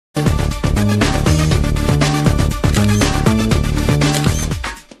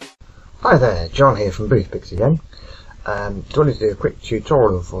Hi there, John here from BoothPix again. Just wanted to do a quick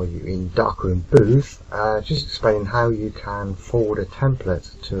tutorial for you in Darkroom Booth, just explaining how you can forward a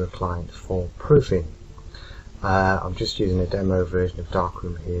template to a client for proofing. I'm just using a demo version of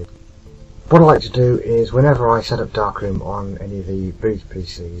Darkroom here. What I like to do is whenever I set up Darkroom on any of the Booth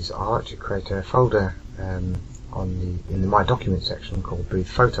PCs, I like to create a folder in the My Documents section called Booth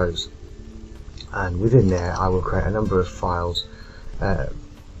Photos, and within there I will create a number of files,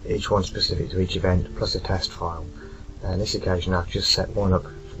 each one specific to each event, plus a test file. On this occasion I've just set one up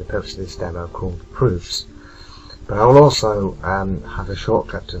for the purpose of this demo called Proofs, but I will also have a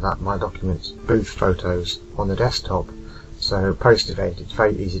shortcut to that My Documents Booth Photos on the desktop, so post event it's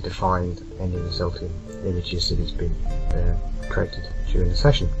very easy to find any resulting images that has been created during the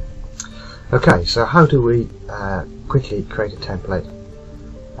session. Okay, so how do we quickly create a template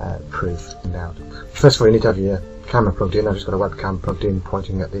proof now? First of all, you need to have your camera plugged in. I've just got a webcam plugged in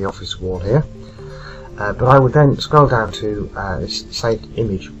pointing at the office wall here. But I would then scroll down to this Saved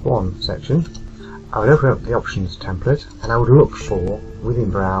Image 1 section. I would open up the Options template and I would look for,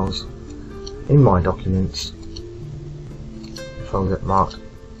 within Browse, in My Documents, the folder marked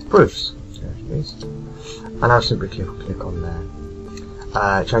Proofs. There it is. And I'll simply click on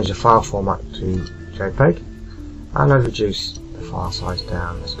there. Change the file format to JPEG, and I'll reduce the file size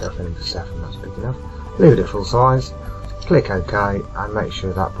down. Let's go for number 7, that's big enough. Leave it at full size, click OK, and make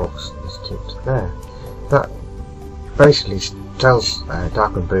sure that box is ticked there. That basically tells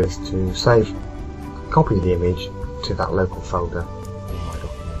Darkroom Booth to save a copy of the image to that local folder in My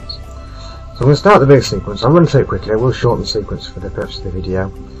Documents. So I'm going to start the booth sequence. I'll run through it quickly. I will shorten the sequence for the purpose of the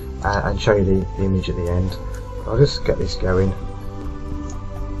video and show you the image at the end. I'll just get this going.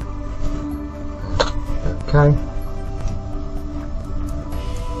 Okay.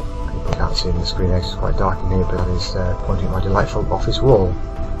 People can't see in the screen, it's quite dark in here, but that is pointing at my delightful office wall.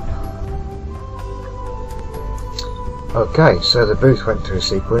 Okay, so the booth went through a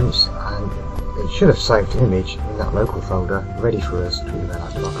sequence and it should have saved an image in that local folder ready for us to email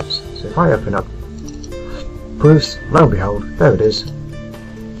out to clients. So if I open up Proofs, lo and behold, there it is,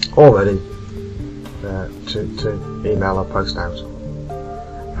 all ready to email or post out.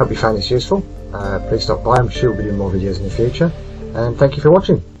 Hope you found this useful. Please stop by, I'm sure we'll be doing more videos in the future, and thank you for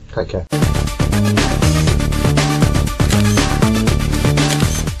watching. Take care.